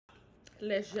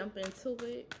Let's jump into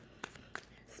it.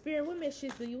 Spirit, what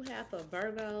messages do you have for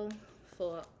Virgo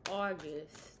for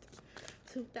August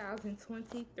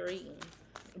 2023?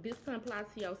 This can apply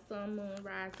to your sun, moon,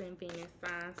 rising, Venus,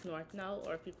 signs, north node,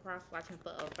 or if you're cross-watching for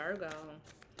a Virgo.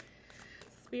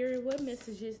 Spirit, what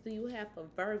messages do you have for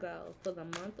Virgo for the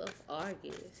month of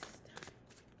August?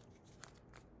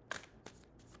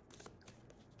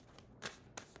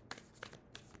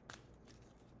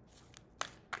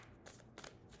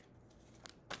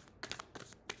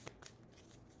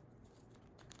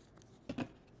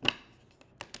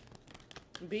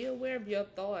 Be aware of your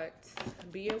thoughts.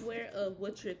 Be aware of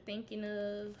what you're thinking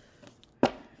of.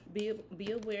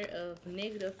 Be aware of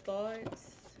negative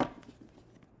thoughts.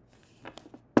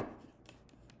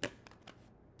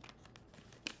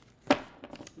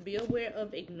 Be aware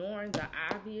of ignoring the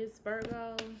obvious,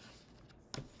 Virgo.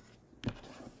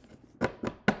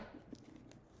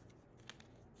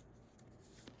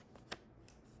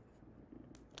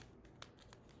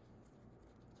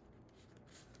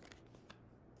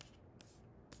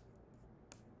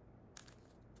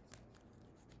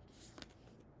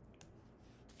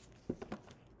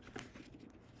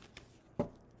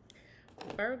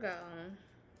 Virgo,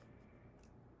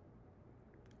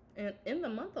 and in the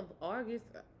month of August,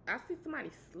 I see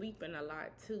somebody sleeping a lot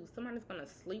too. Somebody's gonna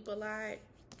sleep a lot.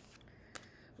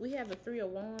 We have the Three of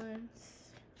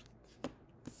Wands,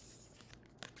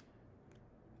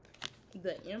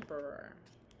 the Emperor,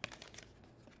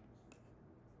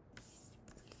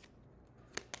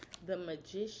 the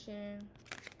Magician,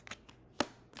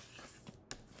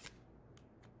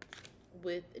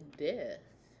 with Death.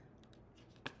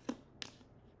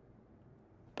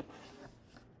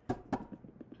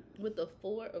 With the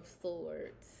Four of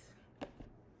Swords.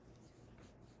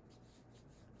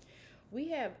 We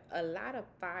have a lot of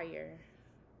fire.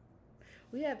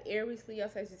 We have Aries, Leo,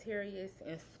 Sagittarius,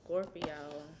 and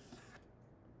Scorpio.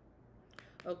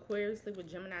 Aquarius, Libra,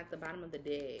 Gemini at the bottom of the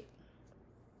deck.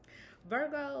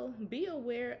 Virgo, be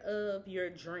aware of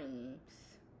your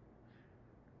dreams.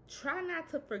 Try not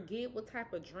to forget what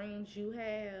type of dreams you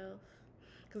have,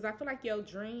 because I feel like your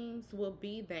dreams will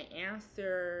be the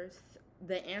answers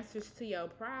to your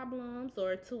problems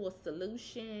or to a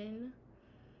solution,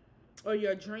 or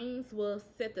your dreams will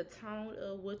set the tone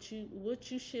of what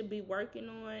you should be working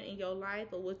on in your life,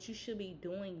 or what you should be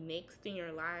doing next in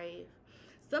your life.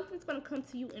 Something's going to come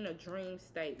to you in a dream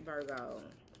state, Virgo.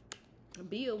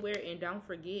 Be aware and don't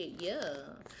forget.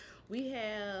 Yeah, we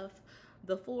have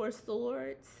the Four of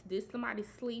Swords. This somebody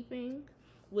sleeping,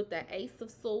 with the Ace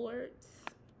of Swords,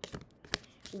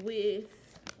 with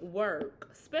work.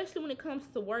 Especially when it comes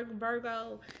to work,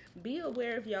 Virgo, be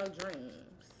aware of your dreams.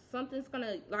 Something's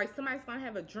gonna, like, somebody's gonna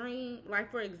have a dream.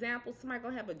 Like, for example, somebody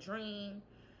gonna have a dream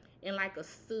in like a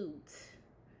suit,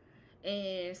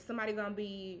 and somebody gonna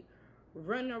be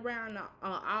running around the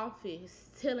office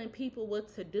telling people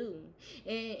what to do.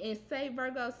 And say,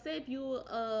 Virgo, say if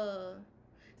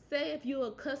you're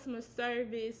a customer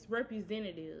service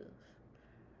representative,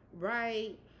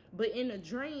 right? But in a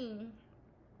dream,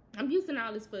 I'm using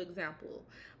all this for example,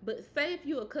 but say if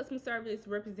you're a customer service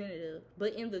representative,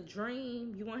 but in the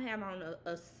dream, you're going to have on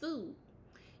a suit.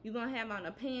 You're going to have on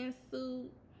a pantsuit.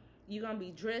 You're going to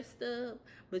be dressed up,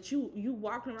 but you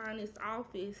walking around this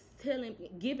office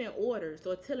giving orders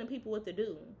or telling people what to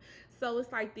do. So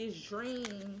it's like this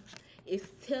dream is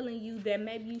telling you that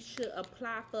maybe you should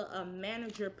apply for a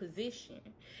manager position.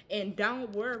 And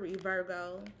don't worry,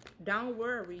 Virgo. Don't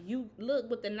worry. You look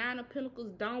with the Nine of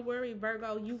Pentacles. Don't worry,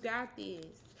 Virgo. You got this.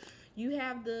 You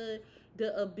have the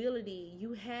ability.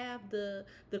 You have the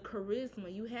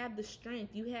charisma. You have the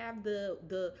strength. You have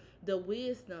the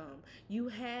wisdom. You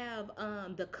have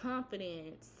the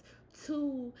confidence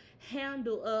to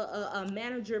handle a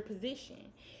manager position.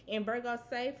 And Virgo,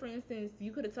 say, for instance,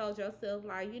 you could have told yourself,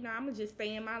 like, I'm going to just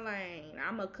stay in my lane.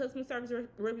 I'm a customer service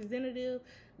representative.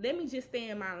 Let me just stay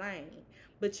in my lane.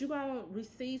 But you're going to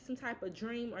receive some type of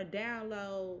dream or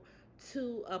download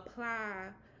to apply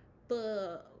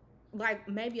for, like,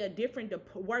 maybe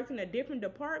work in a different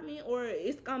department. Or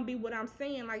it's going to be what I'm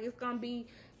saying. Like, it's going to be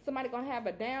somebody going to have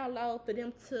a download for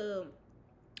them to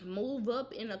move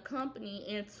up in a company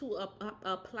and to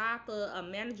apply for a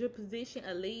manager position,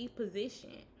 a lead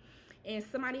position. And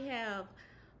somebody have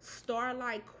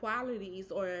star-like qualities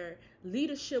or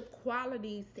leadership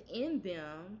qualities in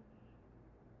them.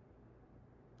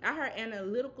 I heard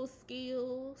analytical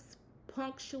skills,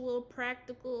 punctual,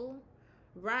 practical,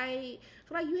 right? I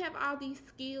feel like you have all these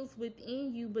skills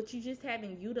within you, but you just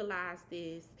haven't utilized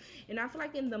this. And I feel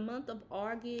like in the month of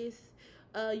August,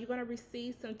 you're going to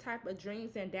receive some type of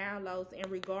dreams and downloads in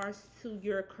regards to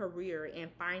your career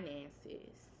and finances.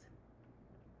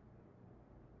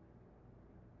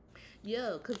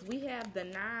 Yeah, because we have the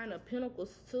Nine of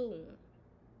Pentacles too.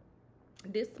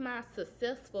 This my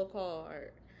successful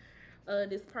card.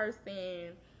 This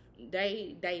person,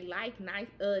 they like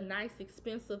nice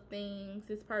expensive things.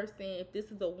 This person, if this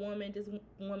is a woman, this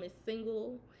woman's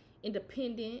single,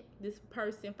 independent. This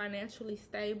person financially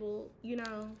stable, you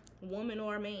know, woman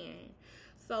or man.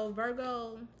 So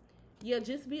Virgo, yeah,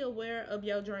 just be aware of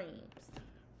your dreams.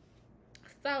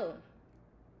 So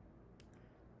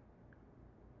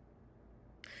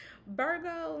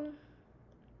Virgo,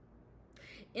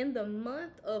 in the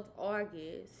month of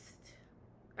August,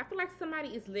 I feel like somebody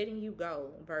is letting you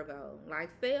go, Virgo. Like,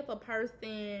 say if a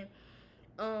person,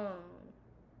 um,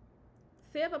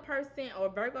 or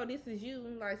Virgo, this is you.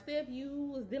 Like, say if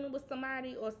you was dealing with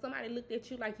somebody, or somebody looked at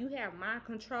you like you have mind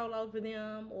control over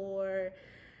them, or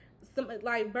some,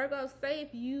 like Virgo, say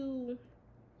if you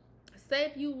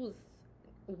was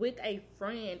with a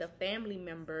friend, a family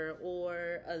member,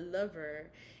 or a lover,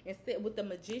 and sit with the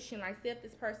magician, like say if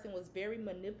this person was very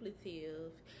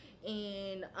manipulative,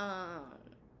 and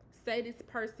say this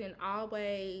person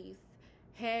always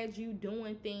had you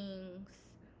doing things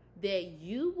that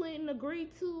you wouldn't agree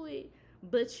to it,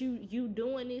 but you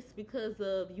doing this because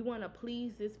of you want to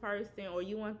please this person, or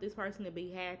you want this person to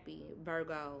be happy,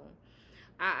 Virgo.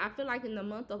 I feel like in the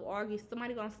month of August,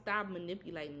 somebody gonna stop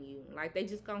manipulating you. Like, they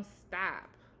just gonna stop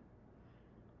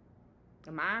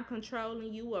mind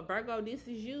controlling you. Or Virgo, this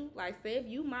is you. Like, say if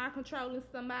you mind controlling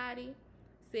somebody,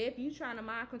 say if you trying to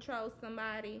mind control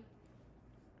somebody,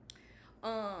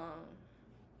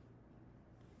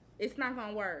 it's not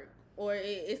gonna work, or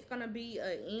it's gonna be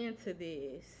an end to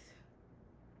this.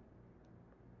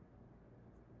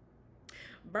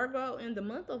 Virgo, in the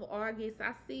month of August,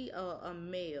 I see a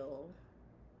male.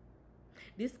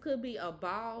 This could be a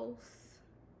boss,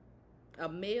 a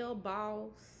male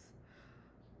boss,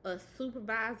 a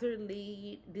supervisor,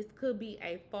 lead. This could be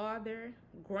a father,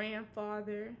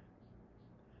 grandfather,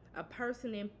 a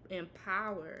person in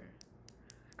power.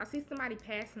 I see somebody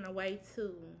passing away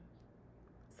too.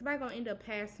 Somebody gonna end up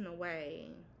passing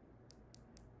away.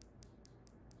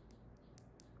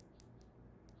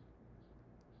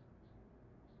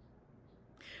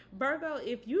 Virgo,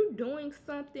 if you're doing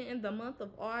something in the month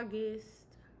of August,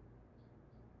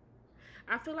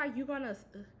 I feel like you're gonna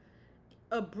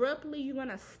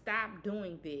stop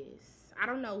doing this. I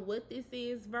don't know what this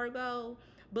is, Virgo,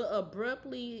 but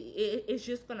abruptly it's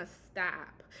just gonna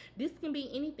stop. This can be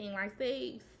anything. Like,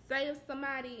 say if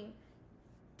somebody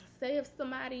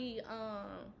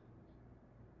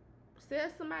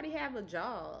have a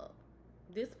job.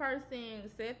 This person,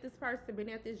 say if this person been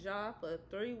at this job for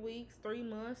 3 weeks, 3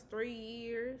 months, 3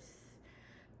 years,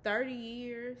 30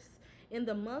 years. In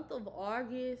the month of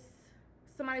August,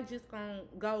 somebody just gonna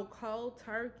go cold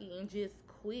turkey and just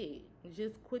quit.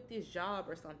 Just quit this job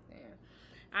or something.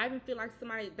 I even feel like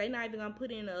they not even gonna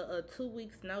put in a 2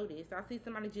 weeks notice. I see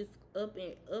somebody just up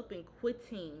and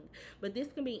quitting. But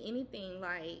this can be anything.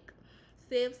 Like,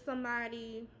 say if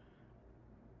somebody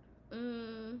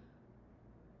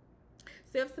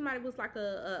was like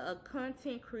a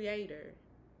content creator.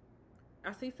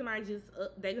 I see somebody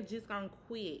they just gonna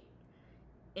quit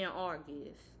in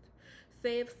August.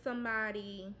 Say if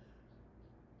somebody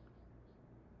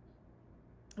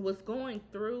was going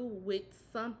through with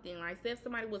something, like say if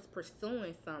somebody was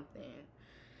pursuing something,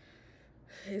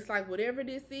 it's like whatever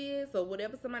this is, or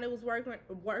whatever somebody was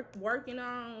working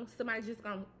on, somebody just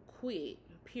gonna quit,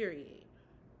 period.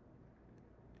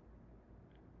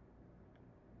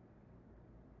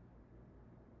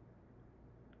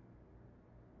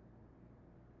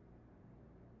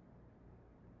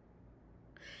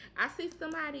 I see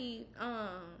somebody,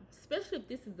 especially if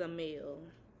this is a male.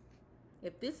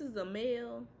 If this is a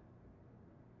male,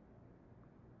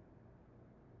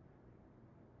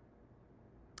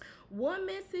 one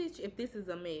message if this is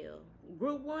a male.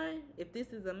 Group 1, if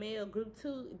this is a male. Group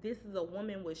 2, if this is a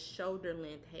woman with shoulder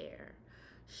length hair.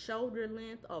 Shoulder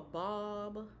length, a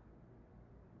bob.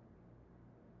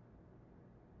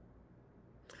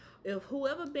 If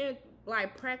whoever been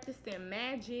like practicing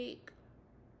magic,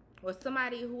 or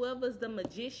whoever's the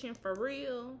magician for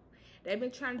real, they've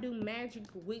been trying to do magic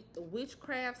with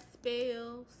witchcraft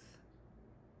spells.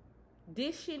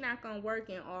 This shit not gonna work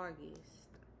in August.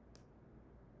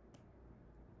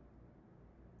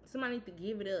 Somebody need to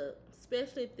give it up,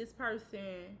 especially if this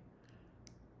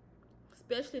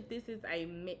is a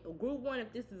group 1.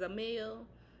 If this is a male,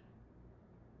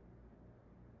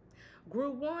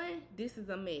 group 1, this is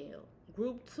a male.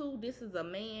 Group 2, this is a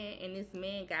man, and this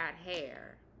man got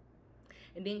hair.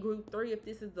 And then group 3, if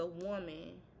this is a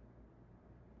woman,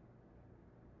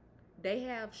 they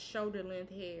have shoulder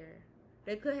length hair.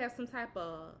 They could have some type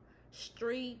of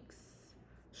streaks,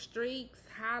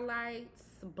 highlights,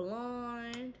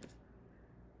 blonde,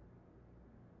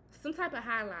 some type of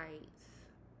highlights.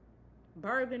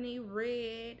 Burgundy,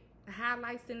 red,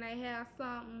 highlights in their hair,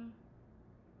 something.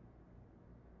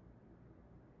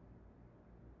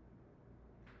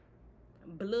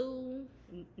 Blue,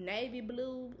 navy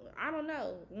blue, I don't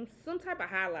know. Some type of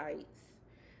highlights.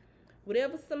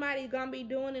 Whatever somebody gonna be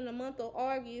doing in the month of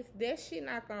August, that shit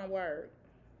not gonna work.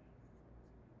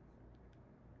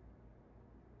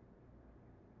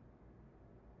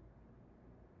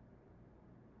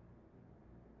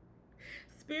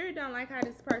 Spirit don't like how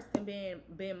this person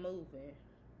been moving.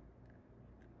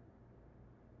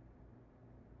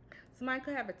 Somebody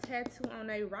could have a tattoo on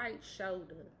their right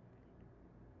shoulder.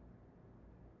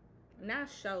 Not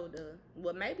shoulder.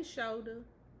 Well, maybe shoulder.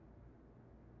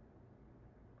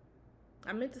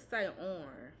 I meant to say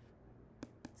arm.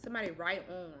 Somebody right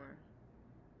arm.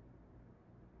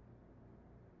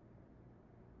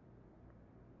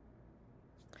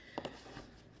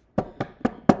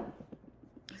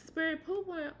 Spirit, put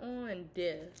one on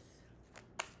death.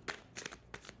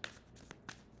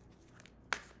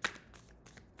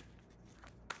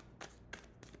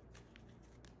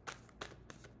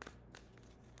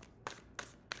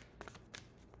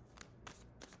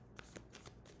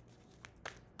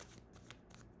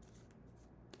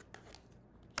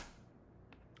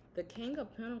 The King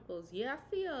of Pentacles. Yeah, I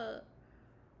see a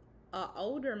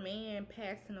older man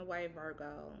passing away,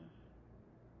 Virgo.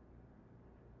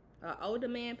 An older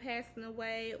man passing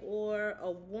away, or a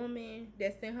woman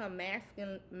that's in her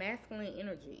masculine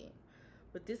energy.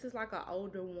 But this is like an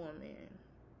older woman.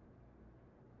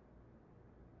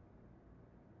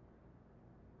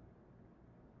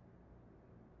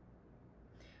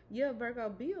 Yeah, Virgo,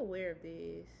 be aware of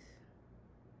this.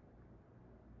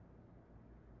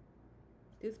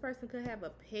 This person could have a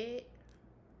pet,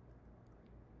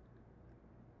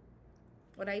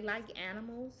 or they like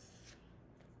animals.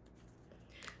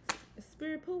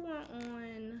 Spirit, put one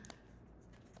on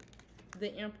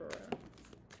the Emperor.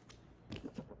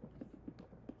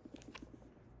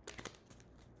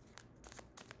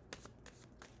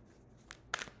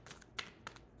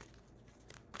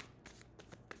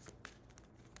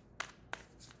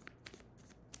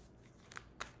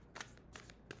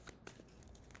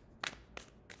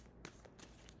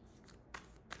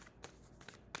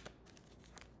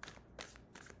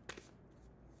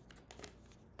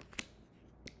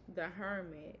 The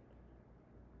Hermit.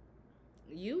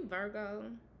 You,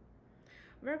 Virgo.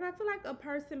 Virgo, I feel like a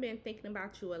person been thinking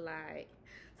about you a lot.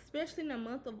 Especially in the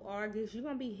month of August, you're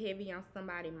going to be heavy on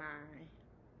somebody's mind.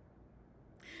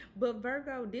 But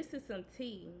Virgo, this is some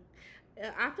tea.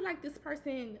 I feel like this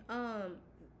person,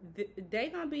 they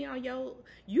gonna be on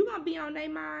you gonna be on their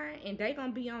mind, and they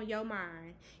gonna be on your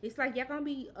mind. It's like y'all gonna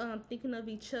be thinking of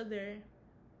each other,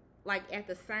 like at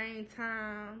the same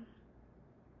time,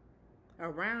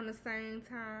 around the same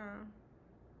time.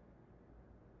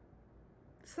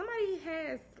 Somebody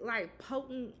has like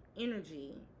potent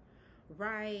energy,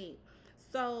 right?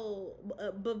 So,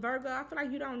 but Virgo, I feel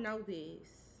like you don't know this.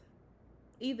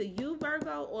 Either you,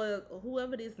 Virgo, or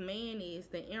whoever this man is,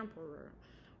 the Emperor.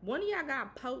 One of y'all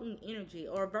got potent energy,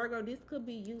 or Virgo, this could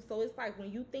be you. So it's like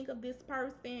when you think of this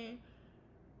person,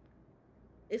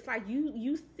 it's like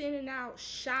you sending out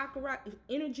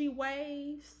energy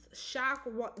waves,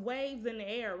 waves in the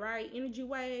air, right? Energy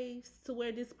waves, to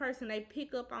where this person, they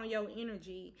pick up on your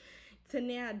energy. To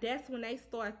now, that's when they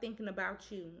start thinking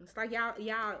about you. It's like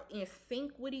y'all in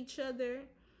sync with each other,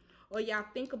 or y'all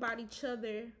think about each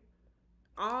other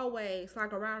always,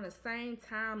 like around the same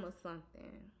time or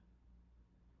something.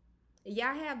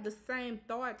 Y'all have the same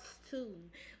thoughts too.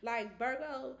 Like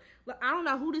Virgo, I don't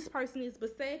know who this person is,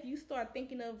 but say if you start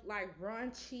thinking of like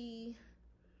raunchy,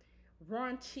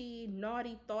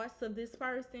 naughty thoughts of this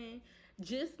person,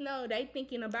 just know they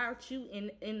thinking about you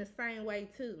in the same way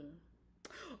too.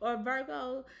 Or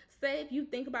Virgo, say if you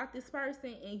think about this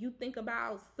person and you think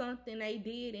about something they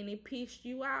did and it pissed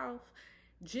you off,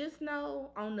 just know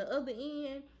on the other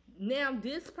end, now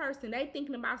this person, they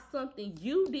thinking about something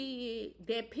you did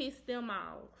that pissed them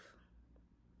off.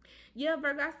 Yeah,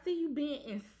 Virgo, I see you being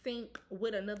in sync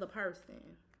with another person.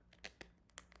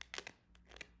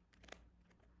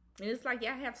 And it's like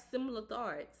y'all have similar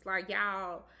thoughts. Like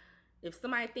y'all, if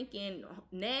somebody thinking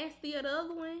nasty of the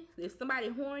other one, if somebody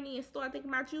horny and start thinking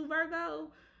about you,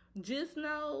 Virgo, just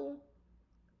know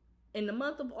in the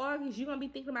month of August, you're going to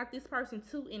be thinking about this person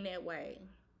too in that way.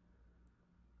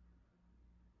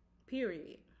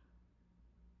 Period.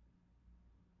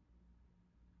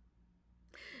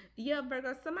 Yeah,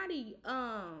 Virgo, somebody,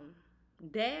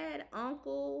 dad,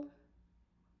 uncle,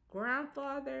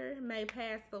 grandfather may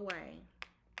pass away.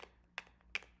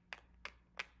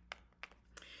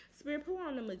 Spirit, pull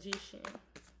on the Magician.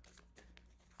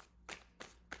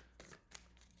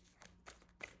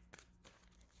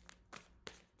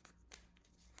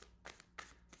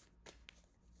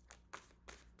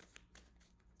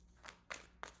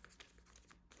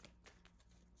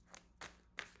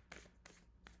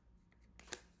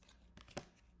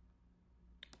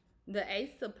 The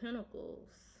Ace of Pentacles.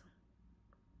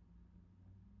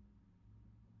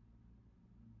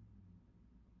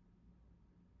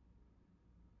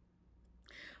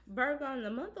 Virgo, in the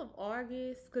month of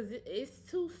August, because it's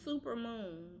 2 super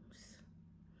moons.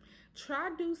 Try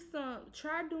doing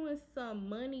some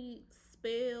money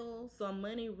spells or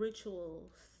money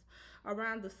rituals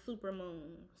around the super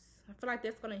moons. I feel like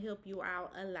that's gonna help you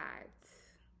out a lot.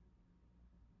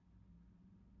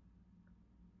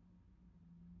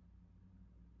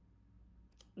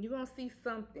 You're gonna see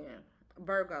something,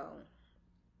 Virgo,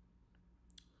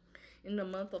 in the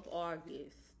month of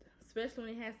August. Especially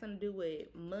when it has something to do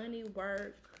with money,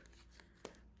 work,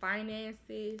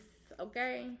 finances,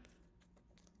 okay?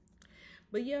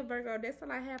 But yeah, Virgo, that's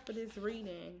all I have for this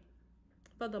reading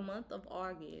for the month of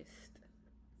August.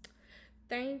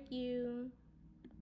 Thank you.